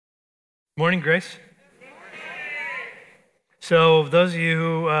Morning, Grace. So those of you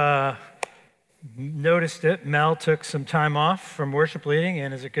who noticed it, Mel took some time off from worship leading,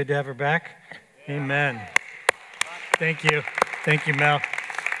 and is it good to have her back? Amen. Thank you. Thank you, Mel.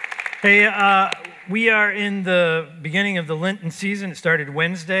 Hey, we are in the beginning of the Lenten season. It started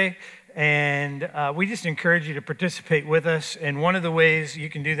Wednesday, and we just encourage you to participate with us. And one of the ways you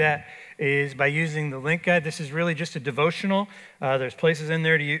can do that is by using the link guide. This is really just a devotional. There's places in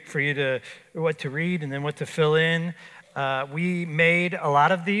there for you to what to read and then what to fill in. We made a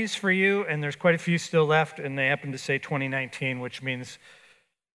lot of these for you, and there's quite a few still left, and they happen to say 2019, which means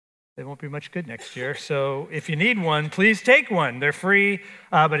they won't be much good next year. So if you need one, please take one. They're free,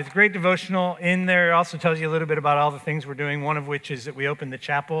 but it's a great devotional. In there, it also tells you a little bit about all the things we're doing, one of which is that we open the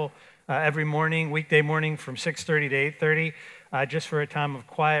chapel every morning, weekday morning from 6:30 to 8:30. Just for a time of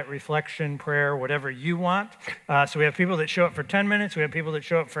quiet reflection, prayer, whatever you want. So we have people that show up for 10 minutes. We have people that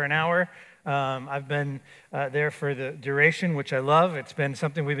show up for an hour. I've been there for the duration, which I love. It's been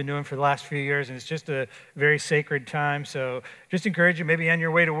something we've been doing for the last few years, and it's just a very sacred time. So just encourage you, maybe on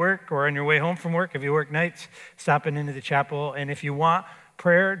your way to work or on your way home from work, if you work nights, stopping into the chapel. And if you want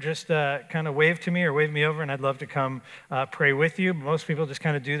prayer, just kind of wave to me or wave me over, and I'd love to come pray with you. Most people just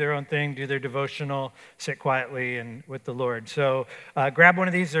kind of do their own thing, do their devotional, sit quietly and with the Lord. So grab one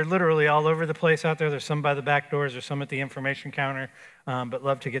of these. They're literally all over the place out there. There's some by the back doors, there's some at the information counter, but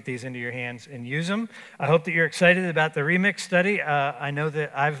love to get these into your hands and use them. I hope that you're excited about the remix study. I know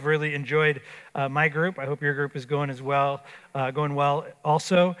that I've really enjoyed my group. I hope your group is going well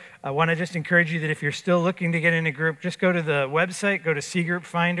also. I want to just encourage you that if you're still looking to get in a group, just go to the website, go to C Group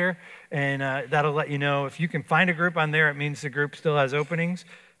Finder, and that'll let you know. If you can find a group on there, it means the group still has openings.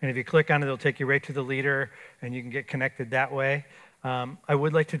 And if you click on it, it'll take you right to the leader, and you can get connected that way. I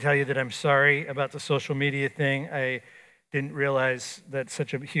would like to tell you that I'm sorry about the social media thing. I didn't realize that's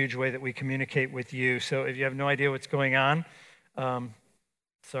such a huge way that we communicate with you. So if you have no idea what's going on,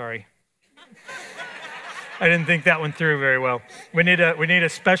 sorry. I didn't think that one through very well. We need a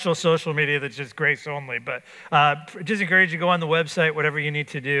special social media that's just grace only. But just encourage you to go on the website, whatever you need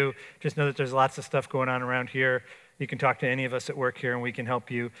to do. Just know that there's lots of stuff going on around here. You can talk to any of us at work here, and we can help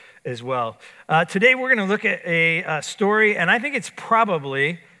you as well. Today we're going to look at a story, and I think it's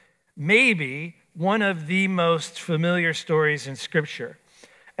probably, maybe, one of the most familiar stories in Scripture.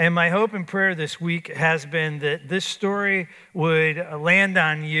 And my hope and prayer this week has been that this story would land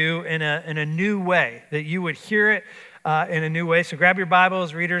on you in a new way, that you would hear it in a new way. So grab your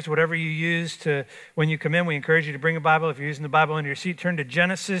Bibles, readers, whatever you use to when you come in. We encourage you to bring a Bible. If you're using the Bible under your seat, turn to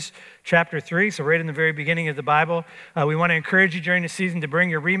Genesis chapter 3, so right in the very beginning of the Bible. We want to encourage you during the season to bring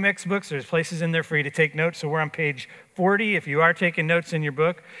your remix books. There's places in there for you to take notes. So we're on page 40 if you are taking notes in your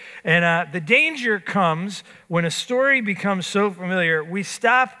book. And the danger comes when a story becomes so familiar, we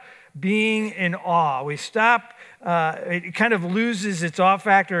stop being in awe. We stop, it kind of loses its awe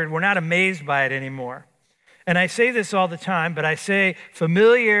factor, and we're not amazed by it anymore. And I say this all the time, but I say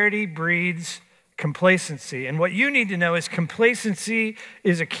familiarity breeds complacency. And what you need to know is complacency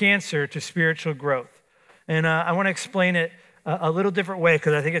is a cancer to spiritual growth. And I want to explain it a little different way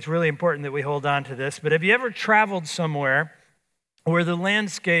because I think it's really important that we hold on to this. But have you ever traveled somewhere where the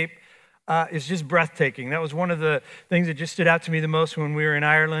landscape is just breathtaking? That was one of the things that just stood out to me the most when we were in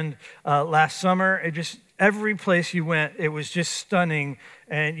Ireland last summer. Every place you went, it was just stunning,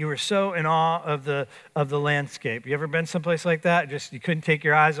 and you were so in awe of the landscape. You ever been someplace like that? You couldn't take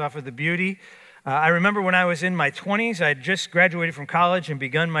your eyes off of the beauty. I remember when I was in my 20s, I had just graduated from college and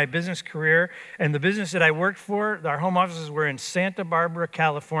begun my business career, and the business that I worked for, our home offices were in Santa Barbara,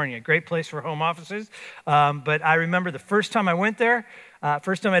 California. Great place for home offices, but I remember the first time I went there,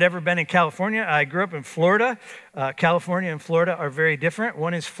 first time I'd ever been in California. I grew up in Florida. California and Florida are very different.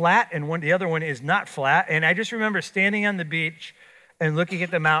 One is flat and the other one is not flat. And I just remember standing on the beach and looking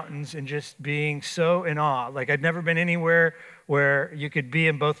at the mountains and just being so in awe. Like I'd never been anywhere where you could be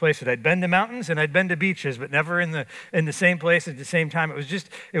in both places. I'd been to mountains and I'd been to beaches, but never in the same place at the same time.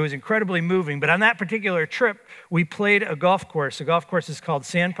 It was incredibly moving. But on that particular trip, we played a golf course. The golf course is called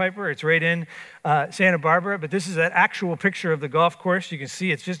Sandpiper. It's right in Santa Barbara, but this is an actual picture of the golf course. You can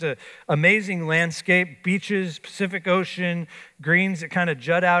see it's just an amazing landscape, beaches, Pacific Ocean, greens that kind of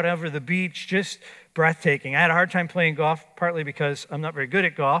jut out over the beach, just breathtaking. I had a hard time playing golf, partly because I'm not very good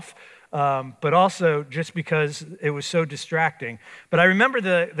at golf, but also just because it was so distracting. But I remember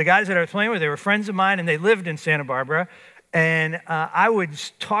the guys that I was playing with, they were friends of mine, and they lived in Santa Barbara, and I would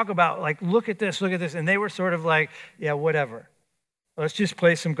talk about, like, look at this, and they were sort of like, yeah, whatever. Let's just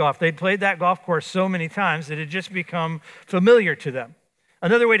play some golf. They'd played that golf course so many times that it had just become familiar to them.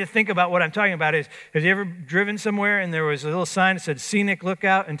 Another way to think about what I'm talking about is, have you ever driven somewhere and there was a little sign that said scenic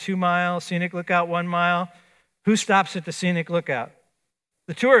lookout in 2 miles, scenic lookout 1 mile? Who stops at the scenic lookout?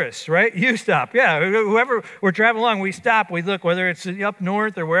 The tourists, right? You stop. Yeah, whoever we're traveling along, we stop, we look, whether it's up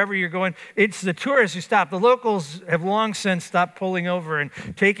north or wherever you're going, it's the tourists who stop. The locals have long since stopped pulling over and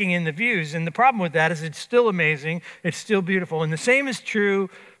taking in the views. And the problem with that is it's still amazing, it's still beautiful. And the same is true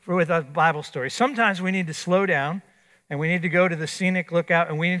with a Bible story. Sometimes we need to slow down and we need to go to the scenic lookout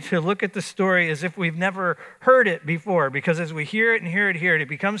and we need to look at the story as if we've never heard it before, because as we hear it and hear it, it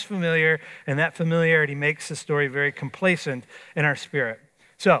becomes familiar, and that familiarity makes the story very complacent in our spirit.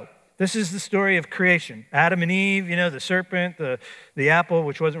 So, this is the story of creation. Adam and Eve, the serpent, the apple,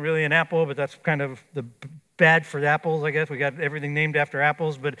 which wasn't really an apple, but that's kind of the bad for the apples, I guess. We got everything named after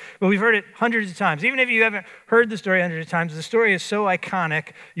apples, but we've heard it hundreds of times. Even if you haven't heard the story hundreds of times, the story is so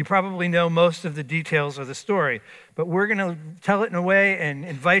iconic, you probably know most of the details of the story. But we're going to tell it in a way and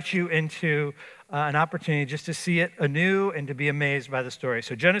invite you into an opportunity just to see it anew and to be amazed by the story.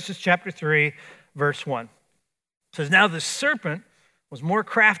 So Genesis chapter 3, verse 1. It says, "Now the serpent was more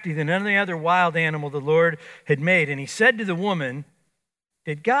crafty than any other wild animal the Lord had made. And he said to the woman,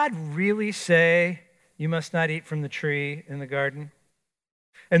 'Did God really say you must not eat from the tree in the garden?'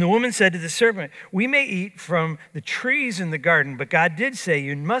 And the woman said to the serpent, 'We may eat from the trees in the garden, but God did say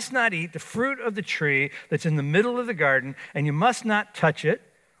you must not eat the fruit of the tree that's in the middle of the garden, and you must not touch it,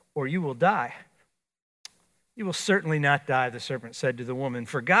 or you will die.' 'You will certainly not die,' the serpent said to the woman,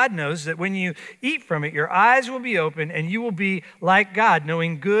 'for God knows that when you eat from it, your eyes will be open, and you will be like God,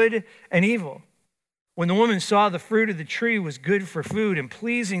 knowing good and evil.' When the woman saw the fruit of the tree was good for food and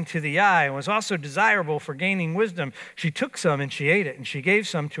pleasing to the eye and was also desirable for gaining wisdom, she took some and she ate it, and she gave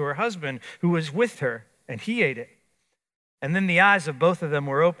some to her husband who was with her, and he ate it. And then the eyes of both of them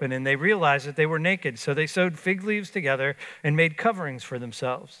were open, and they realized that they were naked, so they sewed fig leaves together and made coverings for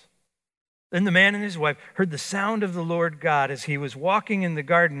themselves. Then the man and his wife heard the sound of the Lord God as he was walking in the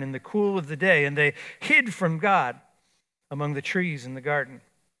garden in the cool of the day, and they hid from God among the trees in the garden.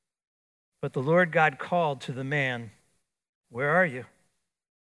 But the Lord God called to the man, 'Where are you?'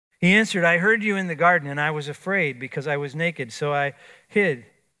 He answered, 'I heard you in the garden, and I was afraid because I was naked, so I hid.'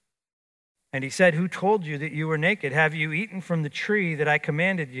 And he said, 'Who told you that you were naked? Have you eaten from the tree that I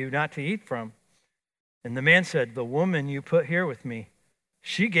commanded you not to eat from?' And the man said, 'The woman you put here with me,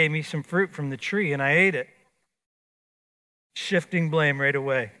 she gave me some fruit from the tree, and I ate it.'" Shifting blame right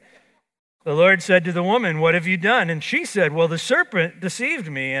away. The Lord said to the woman, "What have you done?" And she said, "Well, the serpent deceived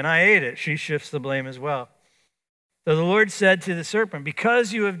me, and I ate it." She shifts the blame as well. So the Lord said to the serpent,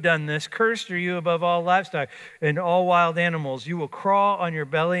 "Because you have done this, cursed are you above all livestock and all wild animals. You will crawl on your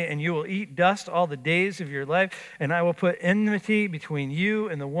belly, and you will eat dust all the days of your life. And I will put enmity between you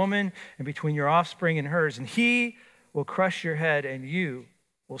and the woman, and between your offspring and hers. And he will crush your head, and you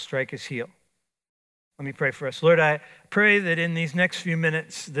will strike his heel." Let me pray for us. Lord, I pray that in these next few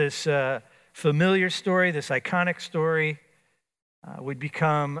minutes, this familiar story, this iconic story, would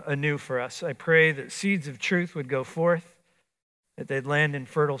become anew for us. I pray that seeds of truth would go forth, that they'd land in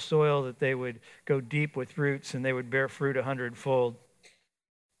fertile soil, that they would go deep with roots, and they would bear fruit 100-fold.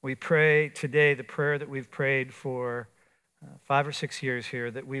 We pray today the prayer that we've prayed for 5 or 6 years here,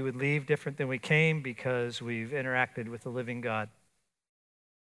 that we would leave different than we came because we've interacted with the living God.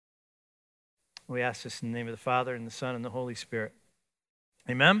 We ask this in the name of the Father, and the Son, and the Holy Spirit.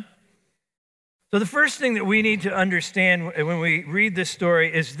 Amen? So the first thing that we need to understand when we read this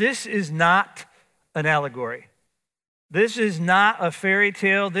story is this is not an allegory. This is not a fairy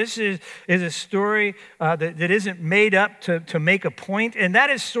tale. This is a story that isn't made up to make a point. And that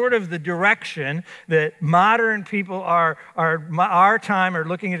is sort of the direction that modern people our time are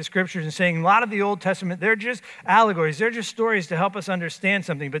looking at the scriptures and saying a lot of the Old Testament, they're just allegories. They're just stories to help us understand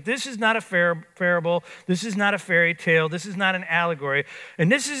something. But this is not a parable. This is not a fairy tale. This is not an allegory.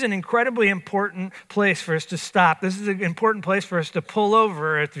 And this is an incredibly important place for us to stop. This is an important place for us to pull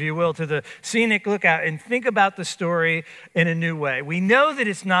over, if you will, to the scenic lookout and think about the story in a new way. We know that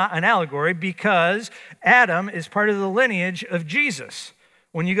it's not an allegory because Adam is part of the lineage of Jesus.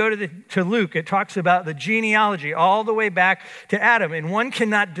 When you go to Luke, it talks about the genealogy all the way back to Adam, and one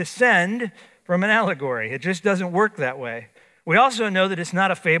cannot descend from an allegory. It just doesn't work that way. We also know that it's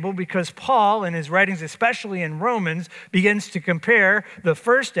not a fable because Paul, in his writings, especially in Romans, begins to compare the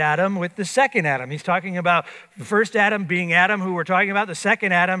first Adam with the second Adam. He's talking about the first Adam being Adam, who we're talking about, the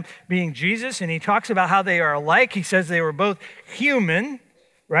second Adam being Jesus, and he talks about how they are alike. He says they were both human.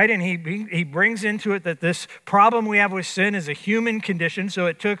 right? And he brings into it that this problem we have with sin is a human condition. So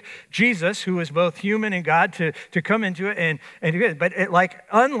it took Jesus, who was both human and God, to come into it. But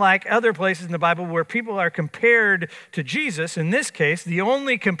unlike other places in the Bible where people are compared to Jesus, in this case, the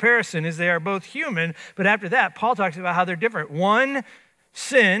only comparison is they are both human. But after that, Paul talks about how they're different. One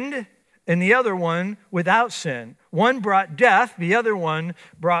sinned, and the other one without sin. One brought death, the other one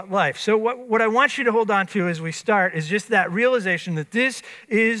brought life. So what I want you to hold on to as we start is just that realization that this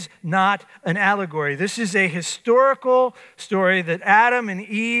is not an allegory. This is a historical story that Adam and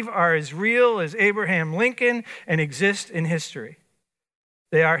Eve are as real as Abraham Lincoln and exist in history.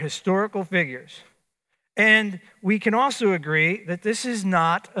 They are historical figures. And we can also agree that this is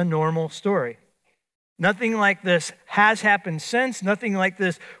not a normal story. Nothing like this has happened since. Nothing like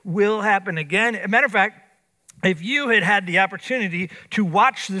this will happen again. As a matter of fact, if you had the opportunity to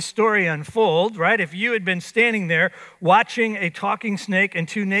watch the story unfold, right? If you had been standing there watching a talking snake and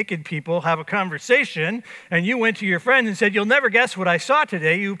two naked people have a conversation, and you went to your friend and said, "You'll never guess what I saw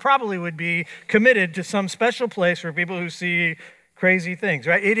today," you probably would be committed to some special place for people who see crazy things,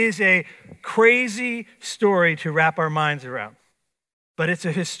 right? It is a crazy story to wrap our minds around, but it's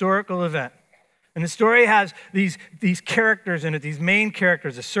a historical event. And the story has these characters in it, these main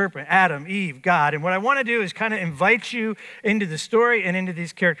characters, the serpent, Adam, Eve, God. And what I want to do is kind of invite you into the story and into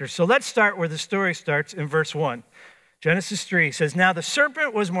these characters. So let's start where the story starts in verse 1. Genesis 3 says, "Now the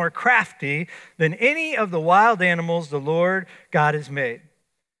serpent was more crafty than any of the wild animals the Lord God has made."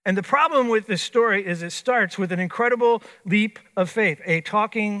 And the problem with this story is it starts with an incredible leap of faith, a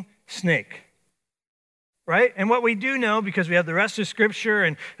talking snake. Right? And what we do know, because we have the rest of Scripture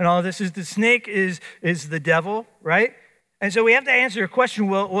and all of this, is the snake is the devil, right? And so we have to answer a question,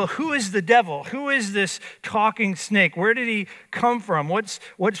 well, who is the devil? Who is this talking snake? Where did he come from? What's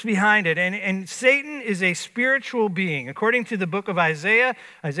behind it? And Satan is a spiritual being. According to the book of Isaiah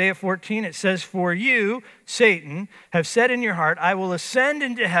 14, it says, "For you, Satan, have said in your heart, I will ascend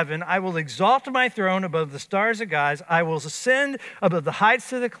into heaven. I will exalt my throne above the stars of God. I will ascend above the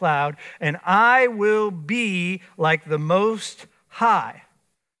heights of the cloud, and I will be like the Most High."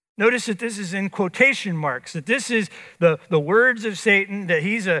 Notice that this is in quotation marks, that this is the words of Satan, that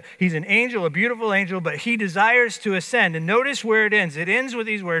he's an angel, a beautiful angel, but he desires to ascend. And notice where it ends. It ends with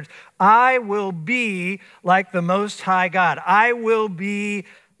these words, "I will be like the Most High God." I will be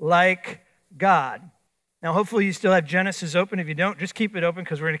like God. Now, hopefully you still have Genesis open. If you don't, just keep it open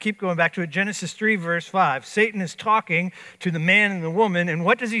because we're going to keep going back to it. Genesis 3, verse 5. Satan is talking to the man and the woman, and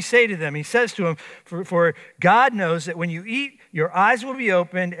what does he say to them? He says to them, for God knows that when you eat, your eyes will be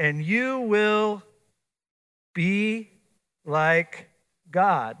opened, and you will be like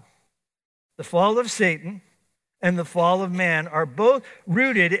God. The fall of Satan and the fall of man are both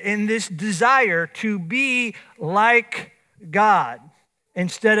rooted in this desire to be like God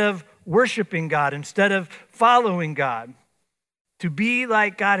instead of worshiping God, instead of following God. To be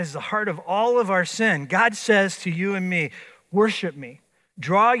like God is the heart of all of our sin. God says to you and me, worship me.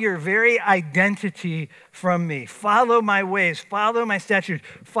 Draw your very identity from me. Follow my ways. Follow my statutes.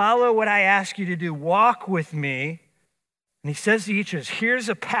 Follow what I ask you to do. Walk with me. And he says to each of us, here's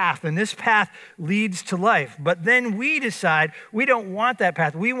a path, and this path leads to life. But then we decide we don't want that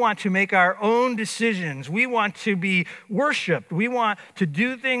path. We want to make our own decisions. We want to be worshiped. We want to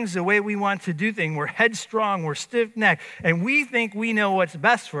do things the way we want to do things. We're headstrong. We're stiff-necked. And we think we know what's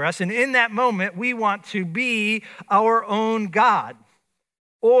best for us. And in that moment, we want to be our own God.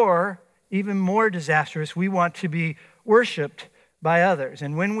 Or, even more disastrous, we want to be worshiped by others.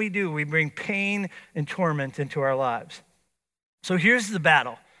 And when we do, we bring pain and torment into our lives. So here's the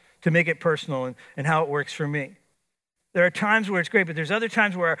battle to make it personal and how it works for me. There are times where it's great, but there's other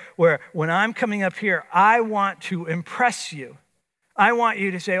times where when I'm coming up here, I want to impress you. I want you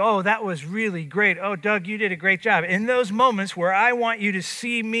to say, oh, that was really great. Oh, Doug, you did a great job. In those moments where I want you to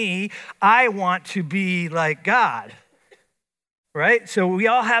see me, I want to be like God. Right? So we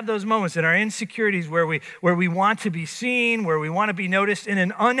all have those moments in our insecurities where we want to be seen, where we want to be noticed in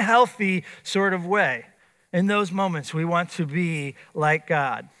an unhealthy sort of way. In those moments, we want to be like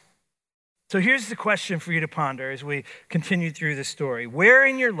God. So here's the question for you to ponder as we continue through the story. Where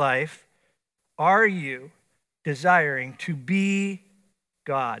in your life are you desiring to be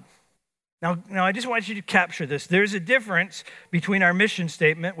God? Now, I just want you to capture this. There's a difference between our mission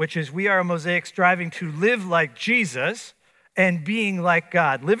statement, which is we are a Mosaic striving to live like Jesus, and being like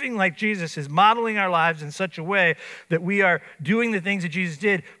God. Living like Jesus is modeling our lives in such a way that we are doing the things that Jesus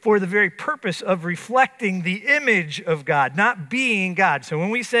did for the very purpose of reflecting the image of God, not being God. So when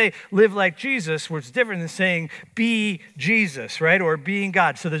we say live like Jesus, what's different than saying be Jesus, right? Or being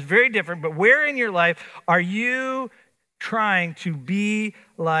God. So there's very different, but where in your life are you trying to be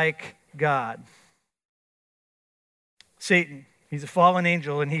like God. Satan, he's a fallen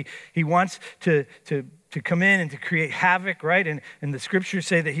angel, and he wants to come in and to create havoc, right? And the scriptures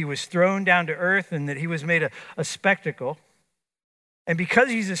say that he was thrown down to earth and that he was made a spectacle. And because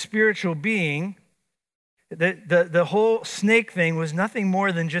he's a spiritual being, the whole snake thing was nothing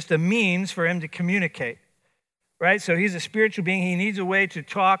more than just a means for him to communicate, right? So he's a spiritual being. He needs a way to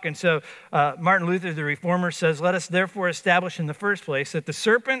talk. And so Martin Luther, the reformer, says, let us therefore establish in the first place that the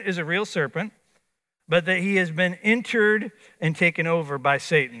serpent is a real serpent, but that he has been entered and taken over by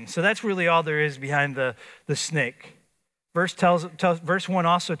Satan. So that's really all there is behind the snake. Verse 1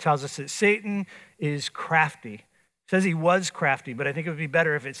 also tells us that Satan is crafty. It says he was crafty, but I think it would be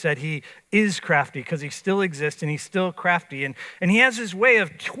better if it said he is crafty, because he still exists and he's still crafty. And he has this way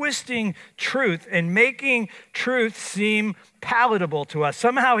of twisting truth and making truth seem palatable to us.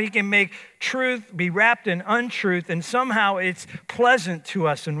 Somehow he can make truth be wrapped in untruth, and somehow it's pleasant to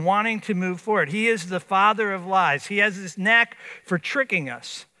us and wanting to move forward. He is the father of lies. He has this knack for tricking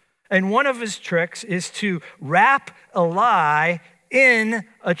us. And one of his tricks is to wrap a lie in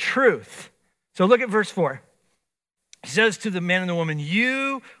a truth. So look at verse 4. He says to the man and the woman,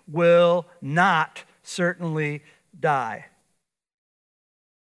 you will not certainly die.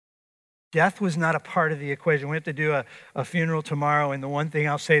 Death was not a part of the equation. We have to do a funeral tomorrow, and the one thing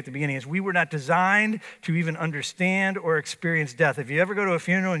I'll say at the beginning is we were not designed to even understand or experience death. If you ever go to a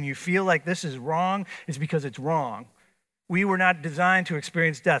funeral and you feel like this is wrong, it's because it's wrong. We were not designed to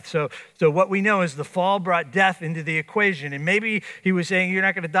experience death. So what we know is the fall brought death into the equation. And maybe he was saying you're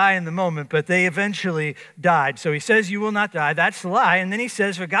not going to die in the moment, but they eventually died. So he says you will not die. That's the lie. And then he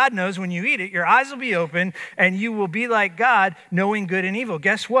says, for God knows when you eat it, your eyes will be open and you will be like God, knowing good and evil.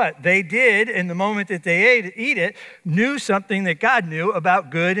 Guess what? They did, in the moment that they eat it, knew something that God knew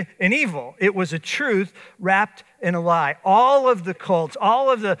about good and evil. It was a truth wrapped in a lie. All of the cults,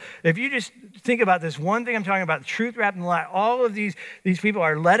 if you just think about this one thing I'm talking about, the truth wrapped in a lie, all of these people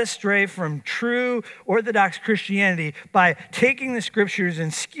are led astray from true Orthodox Christianity by taking the scriptures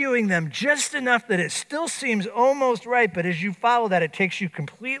and skewing them just enough that it still seems almost right, but as you follow that, it takes you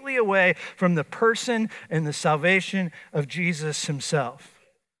completely away from the person and the salvation of Jesus himself.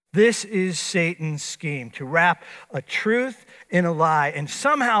 This is Satan's scheme, to wrap a truth in a lie and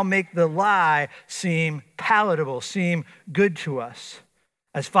somehow make the lie seem palatable, seem good to us.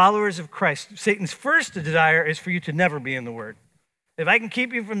 As followers of Christ, Satan's first desire is for you to never be in the Word. If I can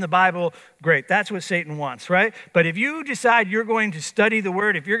keep you from the Bible, great. That's what Satan wants, right? But if you decide you're going to study the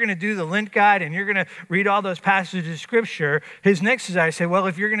Word, if you're going to do the Lent Guide and you're going to read all those passages of Scripture, his next desire is to say, well,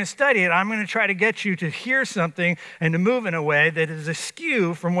 if you're going to study it, I'm going to try to get you to hear something and to move in a way that is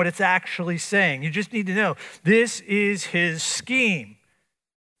askew from what it's actually saying. You just need to know this is his scheme.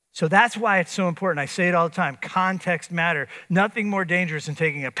 So that's why it's so important. I say it all the time. Context matters. Nothing more dangerous than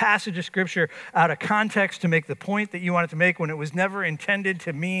taking a passage of Scripture out of context to make the point that you want it to make when it was never intended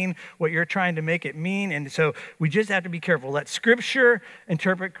to mean what you're trying to make it mean. And so we just have to be careful. Let Scripture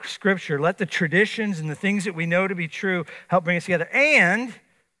interpret Scripture. Let the traditions and the things that we know to be true help bring us together. And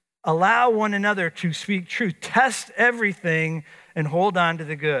allow one another to speak truth. Test everything and hold on to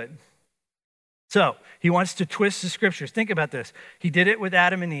the good. So he wants to twist the scriptures. Think about this. He did it with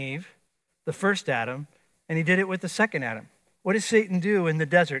Adam and Eve, the first Adam, and he did it with the second Adam. What does Satan do in the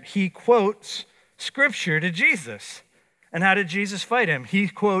desert? He quotes scripture to Jesus. And how did Jesus fight him? He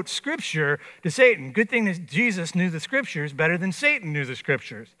quotes scripture to Satan. Good thing that Jesus knew the scriptures better than Satan knew the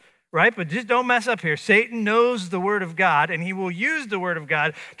scriptures, right? But just don't mess up here. Satan knows the word of God, and he will use the word of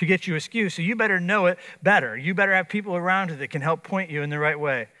God to get you askew. So you better know it better. You better have people around you that can help point you in the right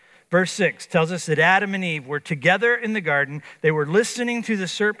way. Verse 6 tells us that Adam and Eve were together in the garden. They were listening to the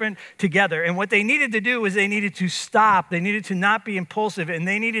serpent together. And what they needed to do was they needed to stop. They needed to not be impulsive, and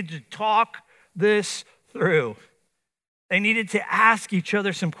they needed to talk this through. They needed to ask each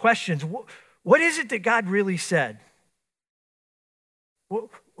other some questions. What is it that God really said?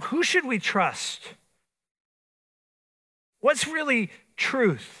 Who should we trust? What's really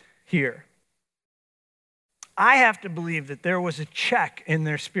truth here? I have to believe that there was a check in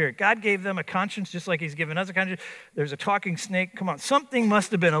their spirit. God gave them a conscience just like he's given us a conscience. There's a talking snake. Come on, something must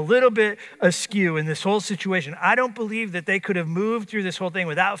have been a little bit askew in this whole situation. I don't believe that they could have moved through this whole thing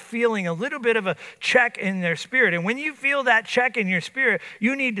without feeling a little bit of a check in their spirit. And when you feel that check in your spirit,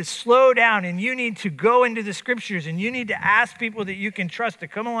 you need to slow down and you need to go into the scriptures and you need to ask people that you can trust to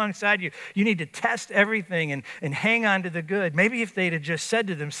come alongside you. You need to test everything and hang on to the good. Maybe if they'd have just said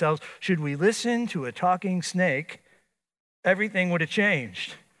to themselves, should we listen to a talking snake? Everything would have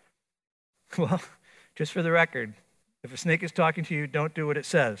changed. Well, just for the record, if a snake is talking to you, don't do what it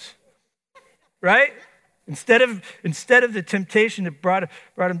says. Right? Instead of the temptation that brought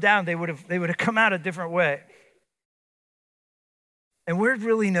them down, they would have come out a different way. And we're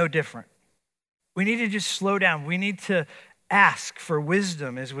really no different. We need to just slow down. We need to ask for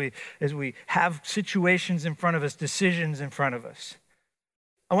wisdom as we have situations in front of us, decisions in front of us.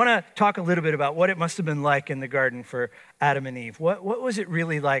 I want to talk a little bit about what it must have been like in the garden for Adam and Eve. What was it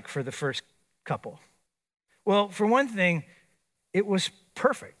really like for the first couple? Well, for one thing, it was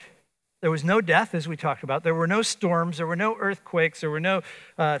perfect. There was no death, as we talked about. There were no storms. There were no earthquakes. There were no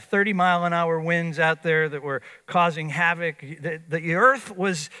 30-mile-an-hour winds out there that were causing havoc. The earth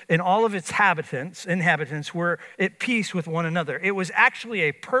was, and all of its inhabitants were at peace with one another. It was actually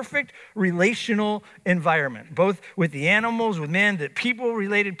a perfect relational environment, both with the animals, with man, that people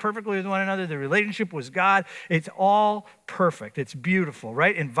related perfectly with one another. The relationship was God. It's all perfect. It's beautiful,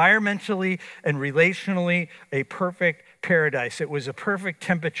 right? Environmentally and relationally, a perfect paradise. It was a perfect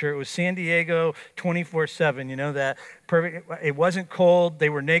temperature. It was San Diego 24/7. You know that? Perfect. It wasn't cold. They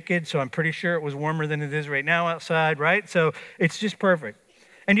were naked, so I'm pretty sure it was warmer than it is right now outside, right? So it's just perfect.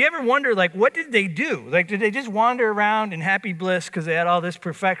 And you ever wonder, like, what did they do? Like, did they just wander around in happy bliss because they had all this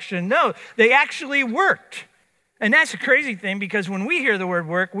perfection? No, they actually worked. And that's a crazy thing, because when we hear the word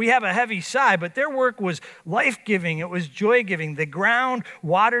work, we have a heavy sigh, but their work was life-giving. It was joy-giving. The ground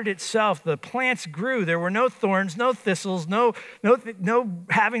watered itself. The plants grew. There were no thorns, no thistles, no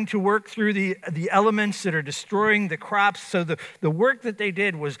having to work through the elements that are destroying the crops. So the work that they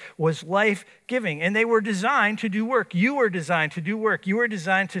did was life-giving. And they were designed to do work. You were designed to do work. You were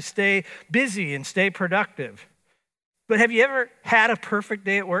designed to stay busy and stay productive. But have you ever had a perfect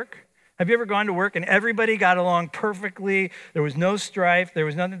day at work? Have you ever gone to work and everybody got along perfectly? There was no strife. There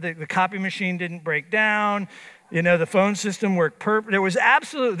was nothing. The copy machine didn't break down. You know, the phone system worked perfect.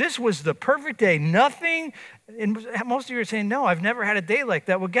 This was the perfect day. Nothing. And most of you are saying, no, I've never had a day like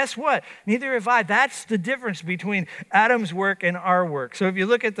that. Well, guess what? Neither have I. That's the difference between Adam's work and our work. So if you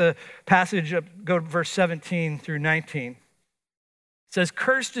look at the passage, go to verse 17 through 19. It says,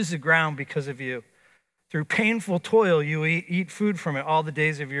 "Cursed is the ground because of you. Through painful toil, you eat food from it all the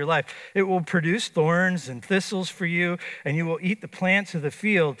days of your life. It will produce thorns and thistles for you, and you will eat the plants of the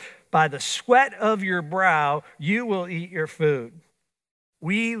field. By the sweat of your brow, you will eat your food."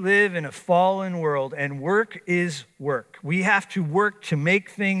 We live in a fallen world, and work is work. We have to work to make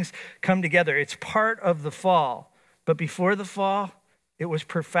things come together. It's part of the fall. But before the fall, it was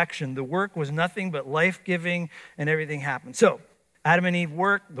perfection. The work was nothing but life-giving, and everything happened. So, Adam and Eve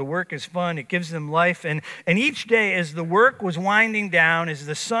work. The work is fun. It gives them life. And each day, as the work was winding down, as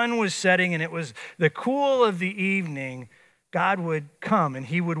the sun was setting, and it was the cool of the evening, God would come and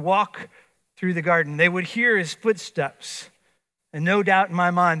he would walk through the garden. They would hear his footsteps. And no doubt in my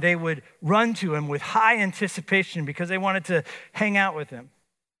mind, they would run to him with high anticipation because they wanted to hang out with him.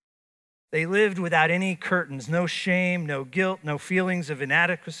 They lived without any curtains, no shame, no guilt, no feelings of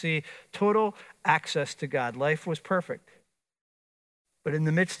inadequacy, total access to God. Life was perfect. But in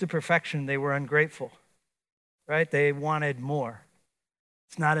the midst of perfection, they were ungrateful, right? They wanted more.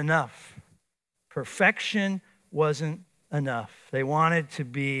 It's not enough. Perfection wasn't enough. They wanted to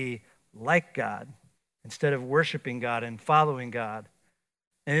be like God instead of worshiping God and following God.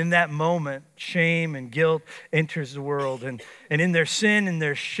 And in that moment, shame and guilt enters the world. And in their sin and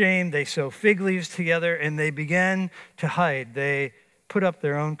their shame, they sew fig leaves together and they began to hide. They put up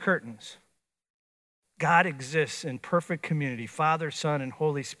their own curtains. God exists in perfect community, Father, Son, and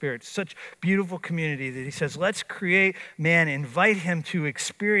Holy Spirit. Such beautiful community that he says, let's create man, invite him to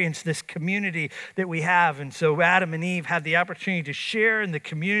experience this community that we have. And so Adam and Eve had the opportunity to share in the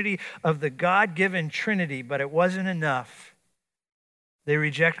community of the God-given Trinity, but it wasn't enough. They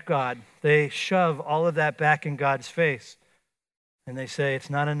reject God. They shove all of that back in God's face. And they say, it's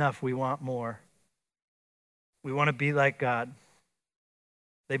not enough, we want more. We want to be like God.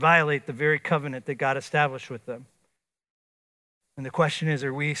 They violate the very covenant that God established with them. And the question is,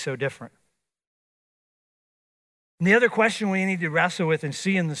 are we so different? And the other question we need to wrestle with and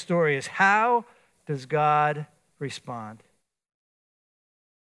see in the story is, how does God respond?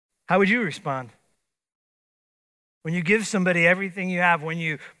 How would you respond? When you give somebody everything you have, when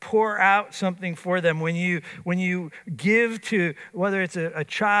you pour out something for them, when you give to, whether it's a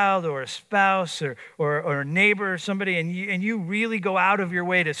child or a spouse or a neighbor or somebody, and you really go out of your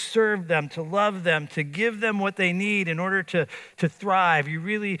way to serve them, to love them, to give them what they need in order to thrive. You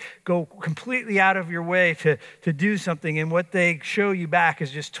really go completely out of your way to do something, and what they show you back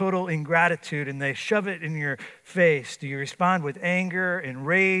is just total ingratitude, and they shove it in your face. Do you respond with anger and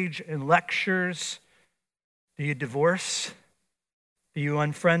rage and lectures? Do you divorce? Do you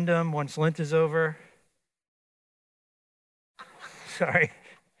unfriend them once Lent is over? Sorry.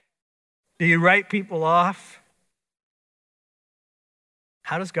 Do you write people off?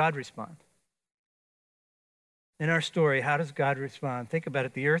 How does God respond? In our story, how does God respond? Think about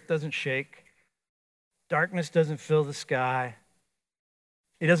it. The earth doesn't shake. Darkness doesn't fill the sky.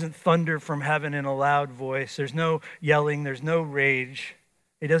 He doesn't thunder from heaven in a loud voice. There's no yelling. There's no rage.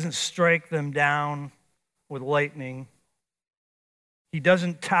 He doesn't strike them down with lightning. He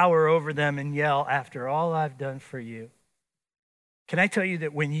doesn't tower over them and yell, "After all I've done for you." Can I tell you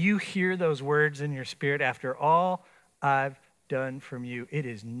that when you hear those words in your spirit, "After all I've done from you," it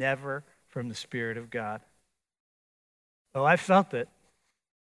is never from the Spirit of God. Oh, I felt it.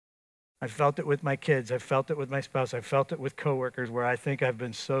 I felt it with my kids. I felt it with my spouse. I felt it with coworkers where I think I've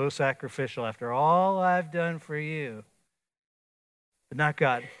been so sacrificial. "After all I've done for you." But not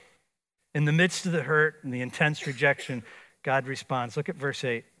God. In the midst of the hurt and the intense rejection, God responds. Look at verse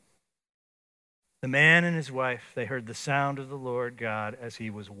 8. The man and his wife, they heard the sound of the Lord God as he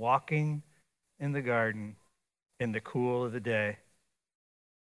was walking in the garden in the cool of the day.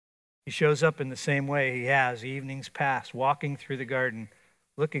 He shows up in the same way he has evenings past, walking through the garden,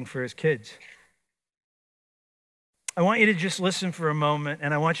 looking for his kids. I want you to just listen for a moment,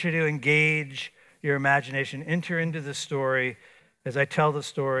 and I want you to engage your imagination, enter into the story as I tell the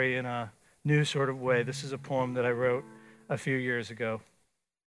story in a new sort of way. This is a poem that I wrote a few years ago.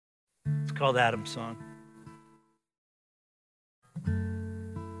 It's called Adam's Song.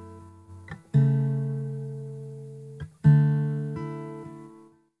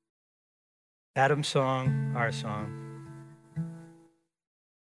 Adam's song, our song.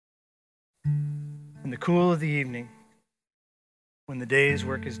 In the cool of the evening, when the day's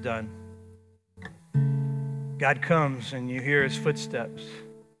work is done, God comes and you hear his footsteps.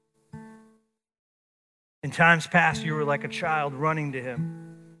 In times past, you were like a child running to him.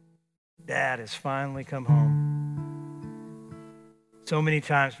 Dad has finally come home. So many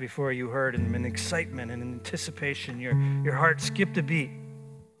times before you heard him in excitement and in anticipation, your heart skipped a beat.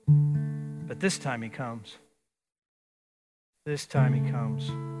 But this time he comes. This time he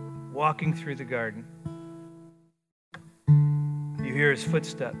comes, walking through the garden. You hear his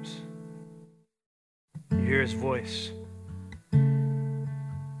footsteps. You hear his voice.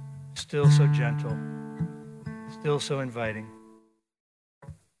 Still so gentle. Still so inviting.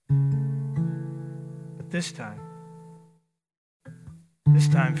 But this time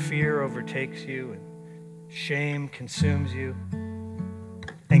fear overtakes you and shame consumes you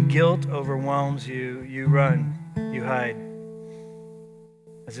and guilt overwhelms you. You run, you hide,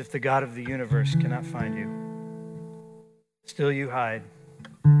 as if the God of the universe cannot find you. Still you hide,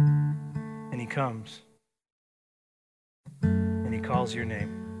 and he comes, and he calls your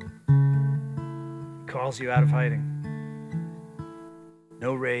name. He calls you out of hiding.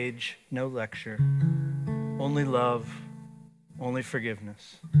 No rage, no lecture, only love, only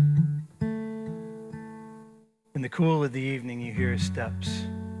forgiveness. In the cool of the evening, you hear his steps,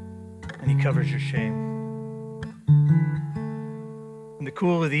 and he covers your shame. In the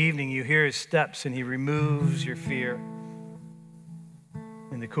cool of the evening, you hear his steps, and he removes your fear.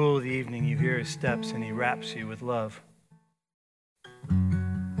 In the cool of the evening, you hear his steps, and he wraps you with love.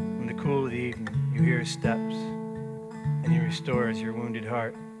 In the cool of the evening, you hear his steps, and he restores your wounded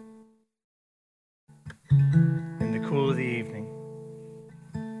heart. In the cool of the evening,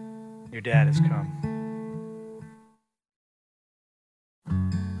 your dad has come.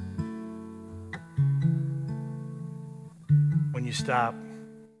 When you stop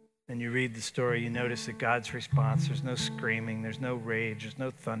and you read the story, you notice that God's response, there's no screaming, there's no rage, there's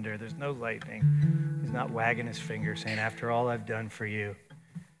no thunder, there's no lightning. He's not wagging his finger saying, "After all I've done for you."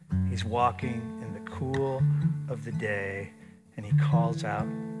 He's walking in the cool of the day, and he calls out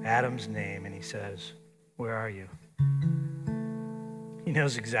Adam's name, and he says, "Where are you?" He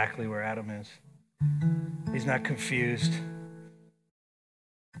knows exactly where Adam is. He's not confused.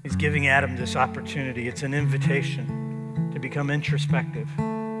 He's giving Adam this opportunity. It's an invitation to become introspective.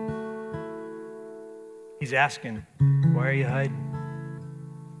 He's asking, "Why are you hiding?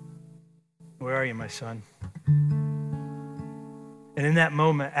 Where are you, my son?" And in that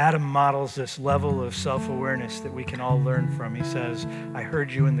moment, Adam models this level of self-awareness that we can all learn from. He says, "I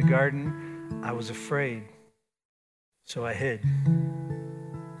heard you in the garden. I was afraid, so I hid."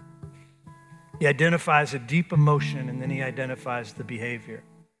 He identifies a deep emotion, and then he identifies the behavior.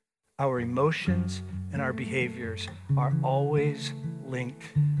 Our emotions and our behaviors are always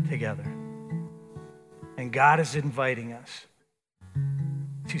linked together. And God is inviting us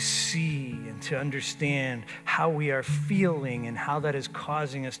to see and to understand how we are feeling and how that is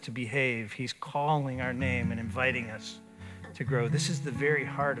causing us to behave. He's calling our name and inviting us to grow. This is the very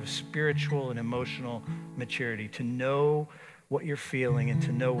heart of spiritual and emotional maturity, to know what you're feeling and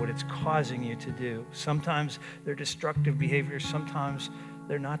to know what it's causing you to do. Sometimes they're destructive behaviors. Sometimes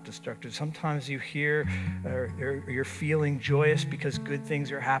they're not destructive. Sometimes you hear or you're feeling joyous because good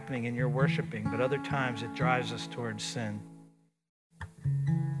things are happening and you're worshiping, but other times it drives us towards sin.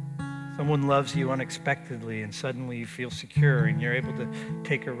 Someone loves you unexpectedly and suddenly you feel secure and you're able to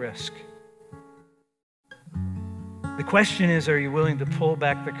take a risk. The question is, are you willing to pull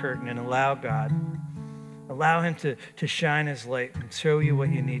back the curtain and allow God, allow him to shine his light and show you what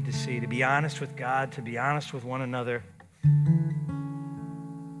you need to see, to be honest with God, to be honest with one another,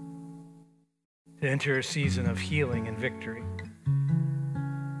 to enter a season of healing and victory.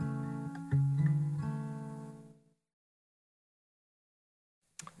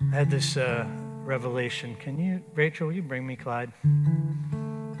 I had this revelation. Rachel, will you bring me Clyde?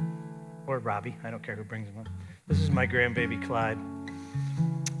 Or Robbie, I don't care who brings him up. This is my grandbaby Clyde.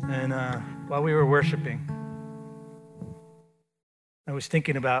 And while we were worshiping, I was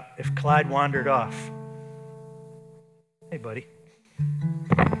thinking about if Clyde wandered off. Hey, buddy.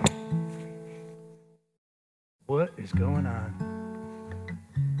 What is going on?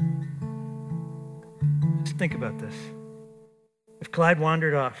 Just think about this. If Clyde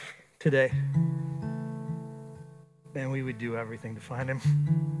wandered off today, then we would do everything to find him.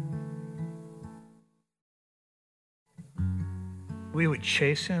 We would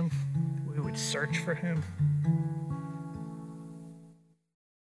chase him. We would search for him.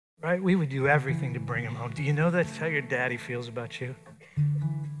 Right? We would do everything to bring him home. Do you know that's how your daddy feels about you?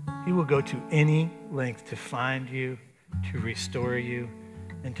 He will go to any length to find you, to restore you,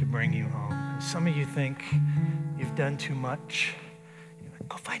 and to bring you home. And some of you think you've done too much. You're like,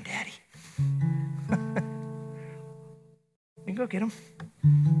 go find daddy. You can go get him.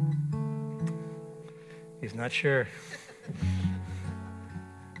 He's not sure.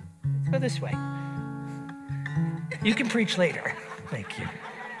 Let's go this way. You can preach later. Thank you.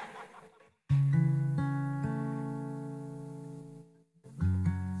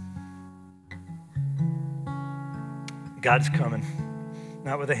 God's coming,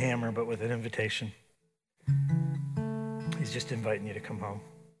 not with a hammer, but with an invitation. He's just inviting you to come home.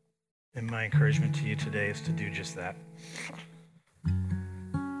 And my encouragement to you today is to do just that.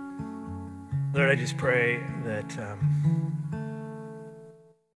 Lord, I just pray that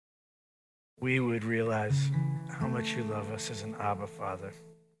we would realize how much you love us as an Abba Father.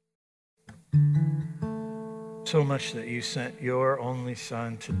 So much that you sent your only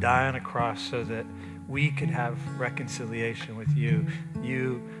Son to die on a cross so that we could have reconciliation with you.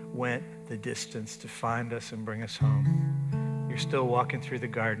 You went the distance to find us and bring us home. You're still walking through the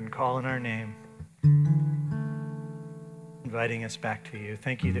garden, calling our name, inviting us back to you.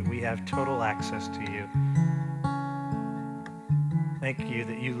 Thank you that we have total access to you. Thank you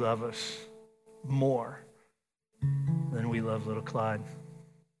that you love us more than we love little Clyde.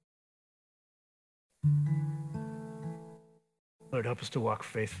 Lord, help us to walk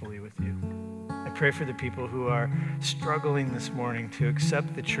faithfully with you. I pray for the people who are struggling this morning to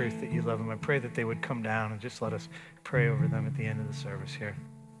accept the truth that you love them. I pray that they would come down and just let us pray over them at the end of the service here.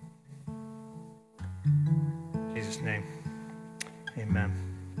 In Jesus' name, amen.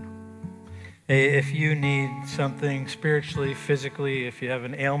 Hey, if you need something spiritually, physically, if you have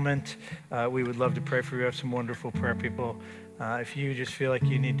an ailment, we would love to pray for you. We have some wonderful prayer people. If you just feel like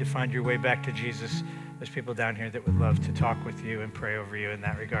you need to find your way back to Jesus, there's people down here that would love to talk with you and pray over you in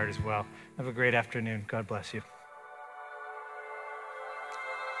that regard as well. Have a great afternoon. God bless you.